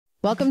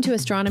Welcome to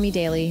Astronomy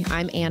Daily.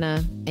 I'm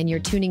Anna, and you're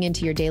tuning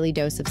into your daily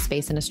dose of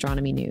space and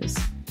astronomy news.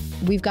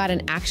 We've got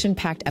an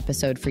action-packed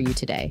episode for you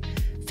today,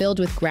 filled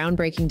with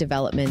groundbreaking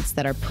developments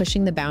that are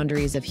pushing the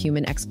boundaries of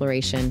human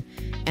exploration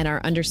and our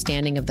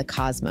understanding of the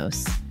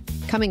cosmos.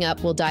 Coming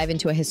up, we'll dive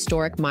into a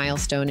historic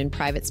milestone in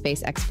private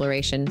space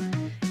exploration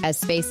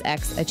as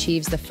SpaceX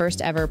achieves the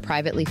first ever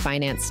privately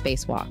financed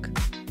spacewalk.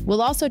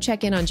 We'll also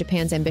check in on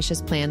Japan's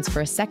ambitious plans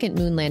for a second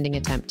moon landing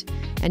attempt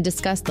and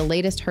discuss the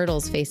latest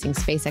hurdles facing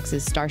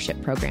SpaceX's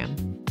Starship program.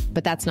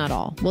 But that's not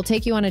all. We'll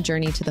take you on a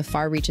journey to the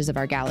far reaches of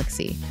our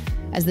galaxy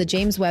as the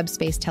James Webb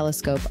Space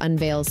Telescope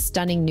unveils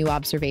stunning new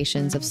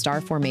observations of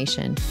star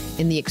formation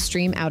in the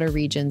extreme outer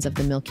regions of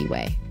the Milky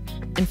Way.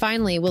 And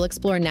finally, we'll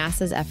explore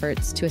NASA's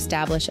efforts to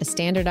establish a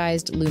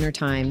standardized lunar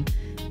time,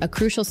 a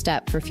crucial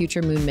step for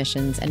future moon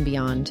missions and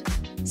beyond.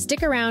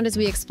 Stick around as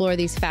we explore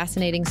these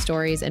fascinating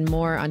stories and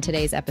more on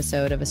today's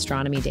episode of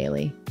Astronomy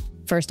Daily.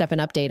 First up, an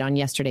update on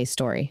yesterday's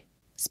story.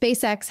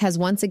 SpaceX has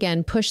once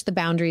again pushed the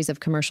boundaries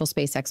of commercial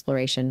space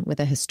exploration with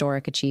a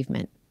historic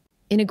achievement.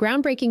 In a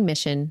groundbreaking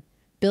mission,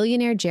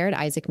 billionaire Jared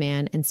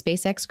Isaacman and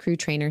SpaceX crew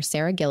trainer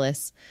Sarah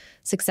Gillis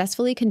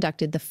successfully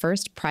conducted the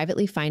first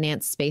privately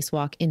financed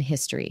spacewalk in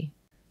history.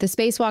 The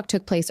spacewalk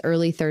took place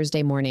early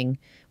Thursday morning,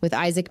 with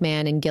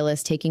Isaacman and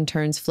Gillis taking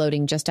turns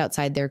floating just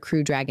outside their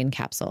Crew Dragon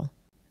capsule.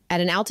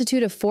 At an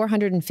altitude of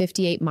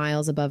 458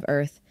 miles above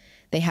Earth,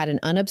 they had an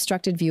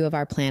unobstructed view of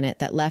our planet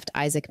that left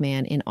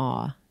Isaacman in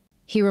awe.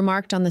 He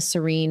remarked on the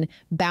serene,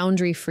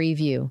 boundary-free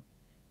view,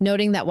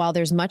 noting that while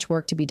there's much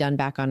work to be done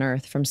back on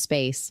Earth from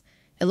space,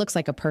 it looks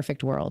like a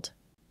perfect world.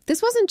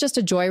 This wasn't just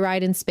a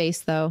joyride in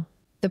space, though.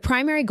 The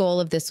primary goal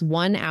of this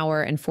 1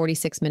 hour and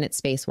 46-minute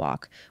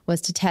spacewalk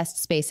was to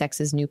test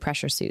SpaceX's new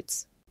pressure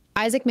suits.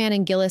 Isaacman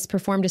and Gillis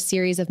performed a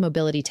series of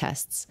mobility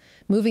tests,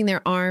 moving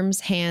their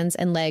arms, hands,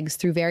 and legs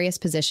through various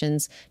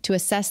positions to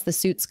assess the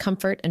suit's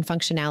comfort and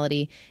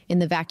functionality in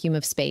the vacuum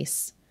of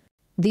space.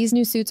 These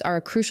new suits are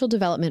a crucial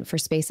development for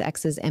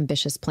SpaceX's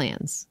ambitious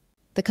plans.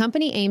 The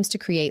company aims to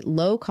create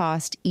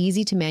low-cost,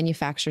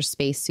 easy-to-manufacture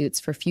spacesuits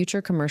for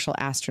future commercial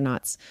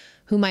astronauts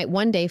who might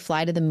one day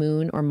fly to the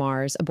moon or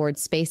Mars aboard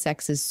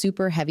SpaceX's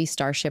super heavy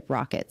Starship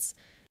rockets.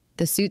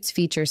 The suits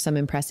feature some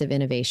impressive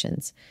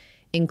innovations,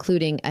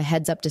 including a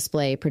heads-up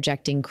display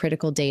projecting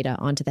critical data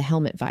onto the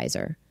helmet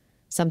visor,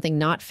 something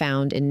not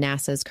found in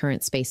NASA's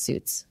current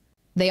spacesuits.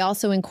 They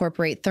also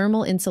incorporate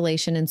thermal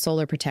insulation and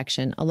solar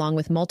protection, along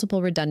with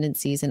multiple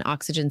redundancies in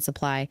oxygen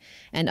supply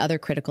and other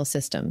critical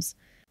systems.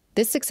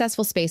 This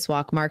successful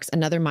spacewalk marks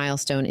another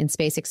milestone in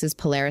SpaceX's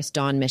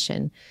Polaris-Dawn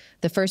mission,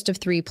 the first of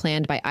 3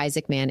 planned by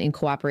Isaacman in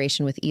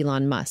cooperation with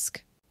Elon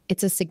Musk.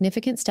 It's a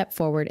significant step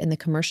forward in the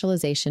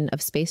commercialization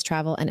of space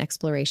travel and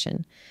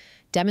exploration,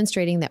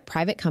 demonstrating that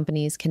private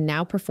companies can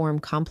now perform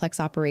complex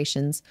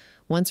operations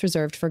once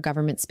reserved for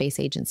government space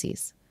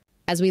agencies.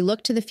 As we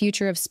look to the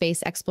future of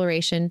space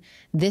exploration,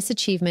 this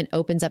achievement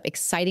opens up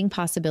exciting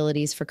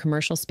possibilities for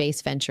commercial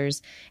space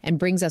ventures and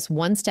brings us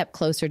one step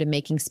closer to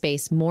making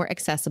space more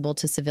accessible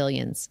to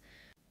civilians.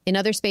 In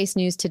other space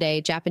news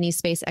today, Japanese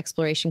space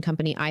exploration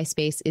company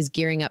iSpace is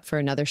gearing up for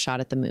another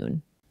shot at the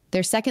moon.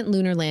 Their second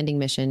lunar landing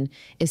mission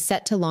is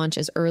set to launch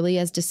as early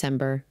as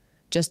December,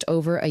 just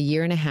over a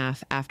year and a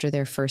half after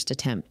their first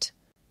attempt.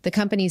 The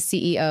company's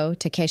CEO,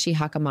 Takeshi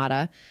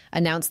Hakamada,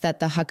 announced that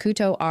the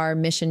Hakuto R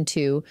Mission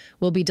 2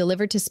 will be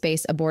delivered to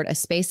space aboard a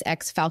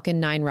SpaceX Falcon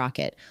 9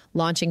 rocket,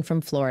 launching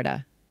from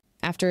Florida.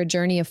 After a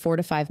journey of 4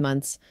 to 5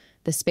 months,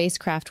 the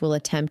spacecraft will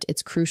attempt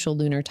its crucial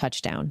lunar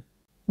touchdown.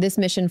 This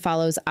mission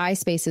follows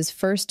iSpace's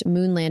first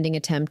moon landing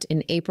attempt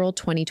in April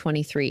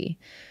 2023,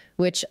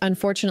 which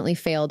unfortunately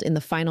failed in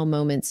the final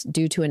moments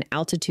due to an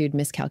altitude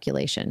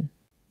miscalculation.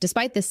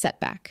 Despite this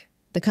setback,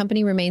 the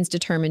company remains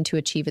determined to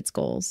achieve its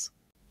goals.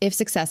 If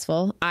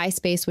successful,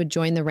 iSpace would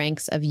join the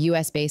ranks of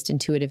US-based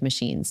Intuitive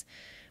Machines,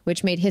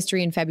 which made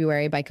history in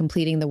February by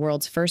completing the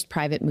world's first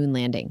private moon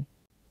landing.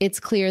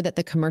 It's clear that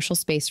the commercial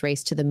space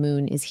race to the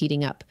moon is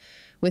heating up,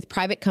 with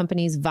private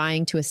companies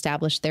vying to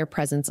establish their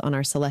presence on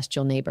our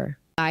celestial neighbor.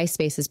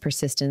 iSpace's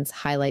persistence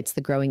highlights the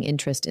growing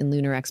interest in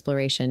lunar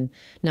exploration,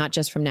 not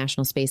just from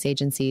national space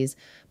agencies,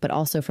 but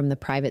also from the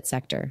private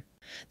sector.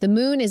 The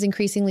moon is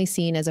increasingly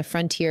seen as a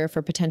frontier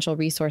for potential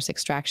resource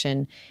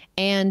extraction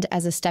and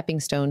as a stepping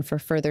stone for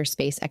further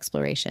space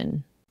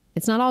exploration.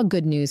 It's not all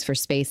good news for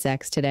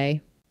SpaceX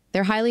today.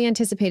 Their highly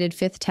anticipated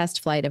 5th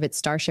test flight of its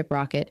Starship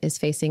rocket is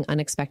facing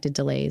unexpected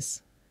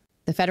delays.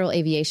 The Federal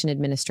Aviation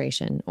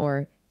Administration,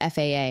 or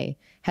FAA,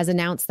 has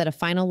announced that a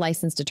final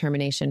license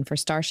determination for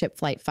Starship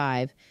Flight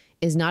 5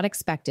 is not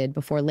expected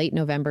before late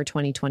November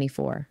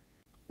 2024.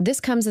 This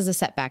comes as a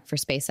setback for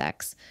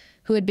SpaceX,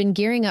 who had been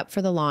gearing up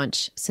for the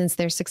launch since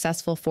their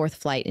successful 4th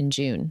flight in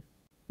June.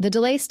 The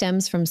delay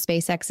stems from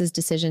SpaceX's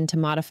decision to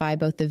modify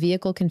both the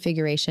vehicle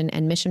configuration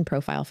and mission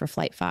profile for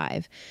Flight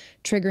 5,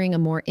 triggering a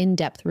more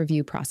in-depth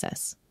review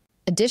process.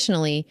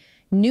 Additionally,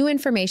 new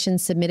information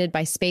submitted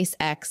by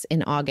SpaceX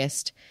in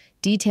August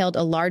detailed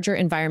a larger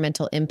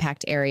environmental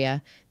impact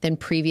area than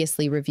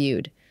previously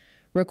reviewed,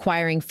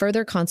 requiring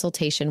further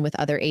consultation with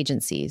other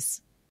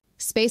agencies.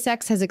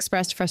 SpaceX has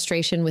expressed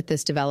frustration with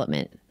this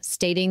development,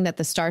 stating that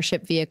the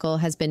Starship vehicle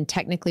has been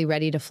technically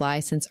ready to fly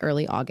since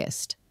early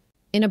August.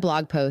 In a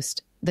blog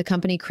post, the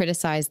company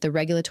criticized the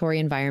regulatory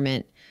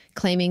environment,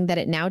 claiming that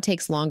it now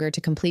takes longer to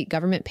complete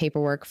government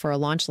paperwork for a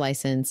launch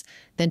license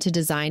than to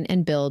design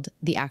and build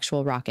the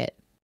actual rocket.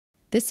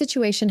 This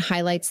situation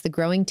highlights the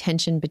growing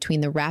tension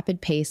between the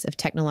rapid pace of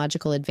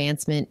technological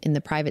advancement in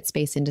the private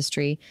space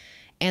industry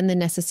and the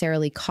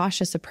necessarily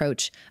cautious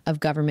approach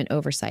of government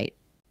oversight.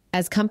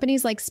 As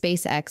companies like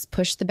SpaceX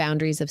push the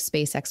boundaries of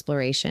space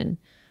exploration,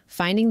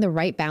 finding the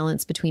right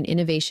balance between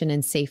innovation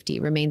and safety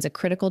remains a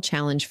critical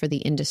challenge for the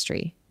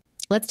industry.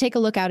 Let's take a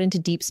look out into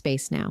deep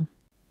space now.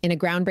 In a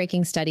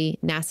groundbreaking study,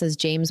 NASA's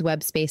James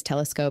Webb Space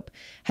Telescope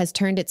has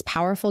turned its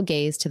powerful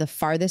gaze to the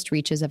farthest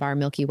reaches of our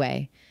Milky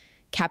Way,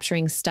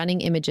 capturing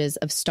stunning images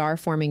of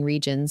star-forming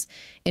regions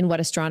in what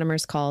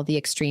astronomers call the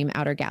extreme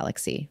outer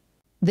galaxy.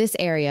 This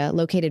area,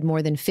 located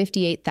more than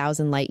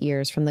 58,000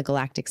 light-years from the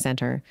galactic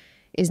center,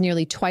 is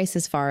nearly twice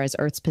as far as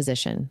Earth's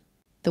position.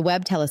 The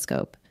Webb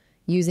telescope,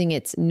 using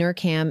its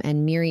NIRCam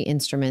and MIRI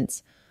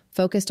instruments,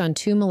 focused on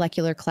two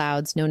molecular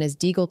clouds known as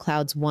Deagle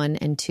Clouds 1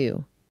 and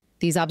 2.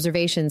 These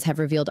observations have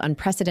revealed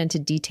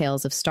unprecedented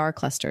details of star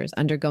clusters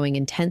undergoing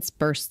intense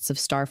bursts of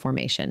star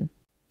formation.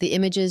 The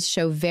images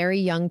show very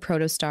young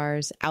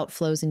protostars,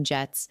 outflows and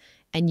jets,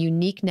 and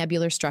unique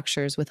nebular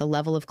structures with a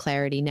level of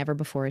clarity never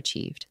before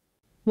achieved.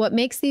 What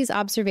makes these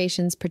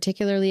observations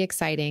particularly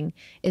exciting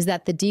is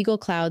that the Deagle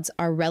clouds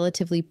are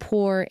relatively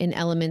poor in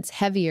elements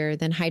heavier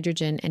than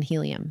hydrogen and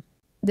helium.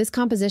 This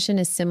composition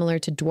is similar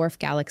to dwarf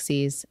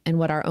galaxies and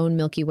what our own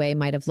Milky Way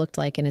might have looked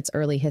like in its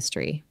early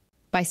history.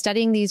 By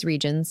studying these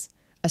regions,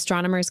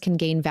 astronomers can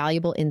gain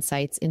valuable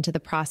insights into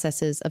the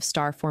processes of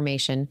star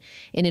formation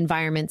in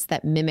environments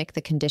that mimic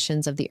the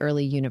conditions of the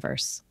early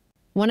universe.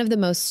 One of the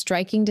most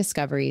striking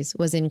discoveries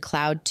was in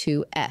Cloud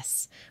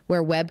 2S,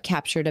 where Webb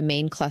captured a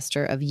main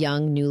cluster of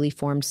young, newly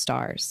formed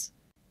stars.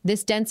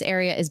 This dense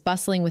area is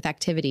bustling with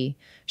activity,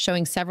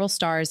 showing several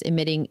stars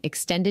emitting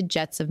extended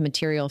jets of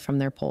material from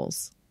their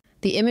poles.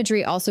 The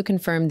imagery also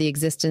confirmed the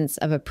existence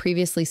of a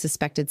previously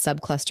suspected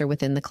subcluster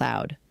within the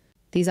cloud.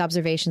 These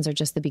observations are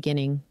just the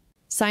beginning.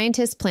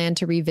 Scientists plan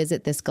to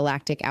revisit this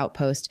galactic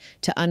outpost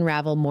to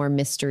unravel more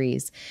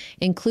mysteries,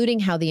 including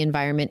how the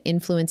environment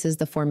influences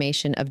the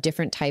formation of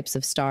different types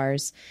of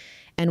stars,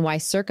 and why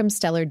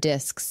circumstellar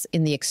disks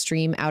in the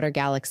extreme outer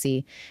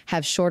galaxy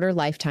have shorter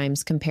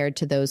lifetimes compared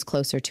to those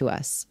closer to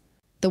us.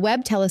 The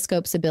Webb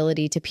telescope's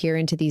ability to peer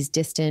into these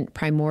distant,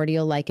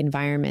 primordial-like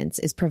environments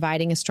is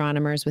providing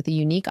astronomers with a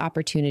unique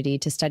opportunity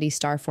to study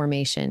star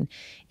formation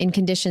in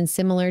conditions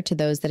similar to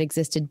those that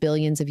existed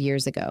billions of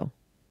years ago.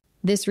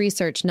 This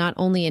research not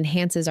only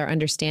enhances our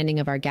understanding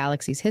of our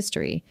galaxy's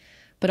history,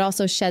 but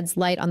also sheds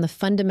light on the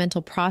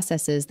fundamental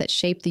processes that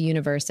shape the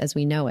universe as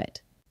we know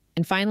it.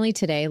 And finally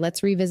today,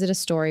 let's revisit a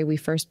story we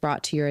first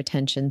brought to your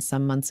attention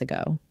some months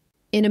ago.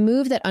 In a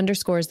move that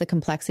underscores the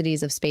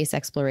complexities of space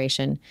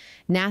exploration,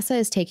 NASA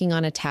is taking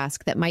on a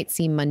task that might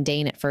seem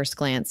mundane at first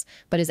glance,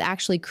 but is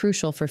actually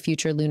crucial for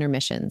future lunar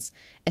missions,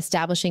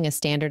 establishing a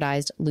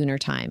standardized lunar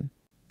time.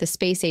 The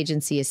space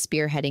agency is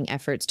spearheading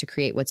efforts to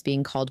create what's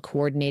being called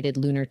Coordinated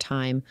Lunar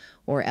Time,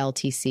 or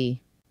LTC.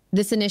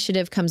 This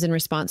initiative comes in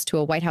response to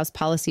a White House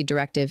policy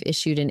directive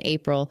issued in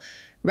April,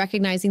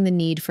 recognizing the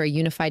need for a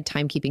unified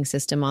timekeeping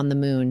system on the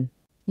moon.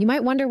 You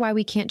might wonder why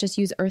we can't just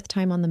use Earth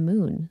time on the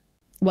moon.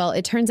 Well,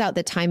 it turns out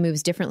that time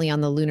moves differently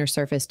on the lunar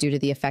surface due to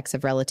the effects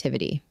of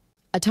relativity.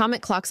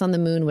 Atomic clocks on the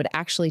moon would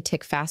actually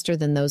tick faster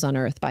than those on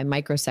Earth by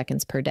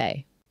microseconds per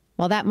day.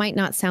 While that might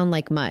not sound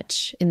like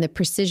much, in the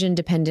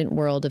precision-dependent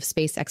world of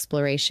space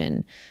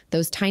exploration,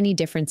 those tiny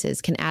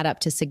differences can add up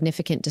to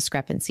significant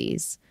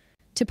discrepancies.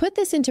 To put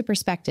this into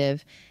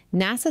perspective,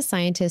 NASA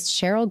scientist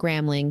Cheryl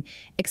Gramling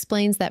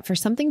explains that for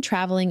something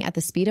traveling at the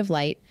speed of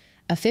light,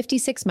 a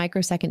 56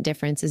 microsecond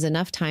difference is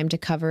enough time to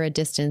cover a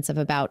distance of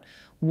about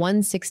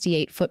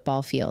 168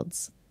 football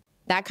fields.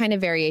 That kind of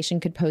variation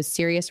could pose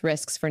serious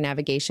risks for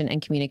navigation and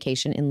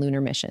communication in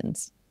lunar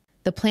missions.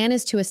 The plan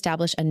is to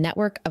establish a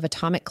network of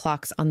atomic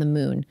clocks on the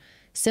moon,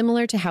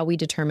 similar to how we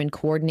determine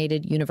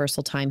coordinated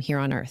universal time here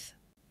on Earth.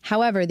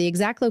 However, the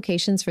exact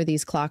locations for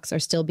these clocks are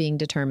still being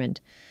determined,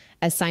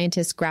 as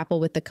scientists grapple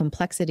with the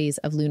complexities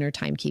of lunar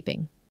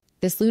timekeeping.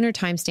 This lunar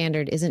time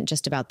standard isn't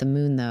just about the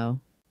moon, though.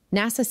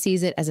 NASA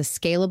sees it as a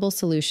scalable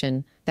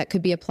solution that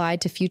could be applied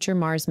to future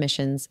Mars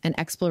missions and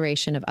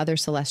exploration of other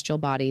celestial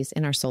bodies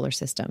in our solar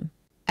system.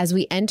 As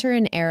we enter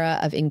an era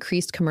of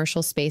increased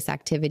commercial space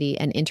activity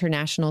and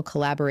international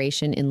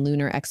collaboration in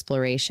lunar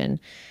exploration,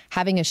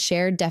 having a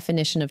shared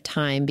definition of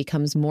time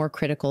becomes more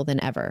critical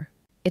than ever.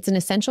 It's an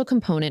essential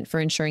component for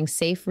ensuring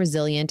safe,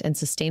 resilient, and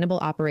sustainable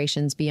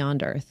operations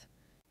beyond Earth.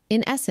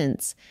 In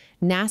essence,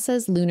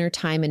 NASA's Lunar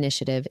Time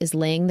Initiative is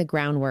laying the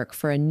groundwork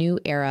for a new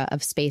era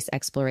of space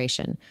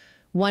exploration,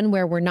 one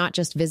where we're not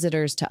just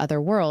visitors to other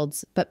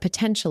worlds, but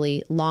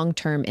potentially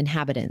long-term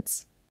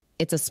inhabitants.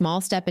 It's a small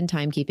step in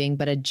timekeeping,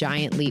 but a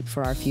giant leap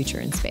for our future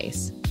in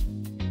space.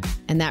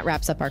 And that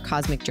wraps up our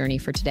cosmic journey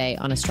for today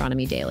on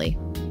Astronomy Daily.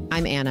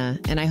 I'm Anna,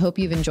 and I hope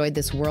you've enjoyed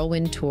this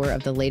whirlwind tour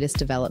of the latest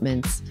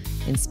developments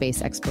in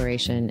space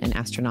exploration and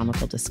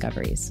astronomical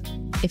discoveries.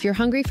 If you're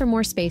hungry for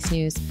more space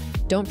news,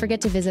 don't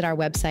forget to visit our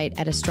website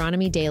at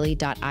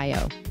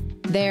astronomydaily.io.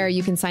 There,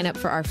 you can sign up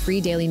for our free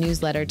daily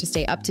newsletter to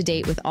stay up to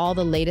date with all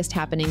the latest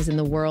happenings in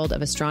the world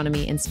of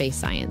astronomy and space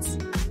science.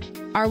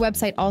 Our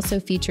website also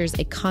features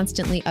a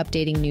constantly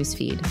updating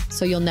newsfeed,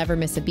 so you'll never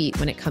miss a beat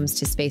when it comes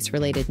to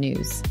space-related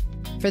news.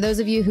 For those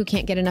of you who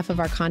can't get enough of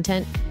our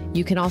content,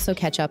 you can also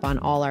catch up on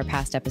all our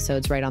past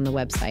episodes right on the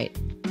website.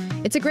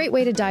 It's a great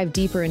way to dive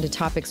deeper into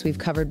topics we've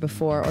covered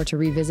before or to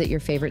revisit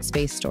your favorite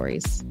space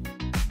stories.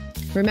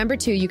 Remember,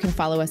 too, you can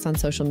follow us on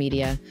social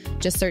media.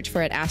 Just search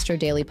for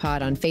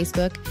 @AstroDailyPod on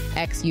Facebook,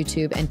 X,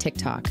 YouTube, and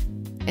TikTok.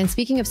 And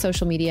speaking of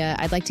social media,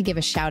 I'd like to give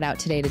a shout out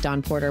today to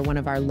Don Porter, one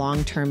of our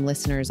long-term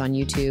listeners on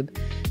YouTube.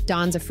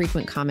 Don's a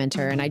frequent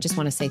commenter, and I just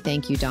want to say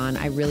thank you, Don.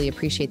 I really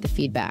appreciate the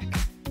feedback.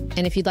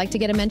 And if you'd like to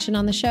get a mention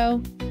on the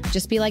show,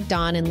 just be like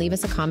Don and leave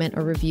us a comment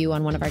or review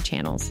on one of our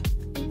channels.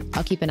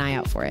 I'll keep an eye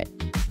out for it.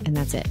 And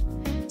that's it.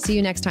 See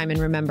you next time, and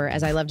remember,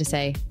 as I love to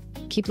say,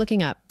 keep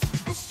looking up.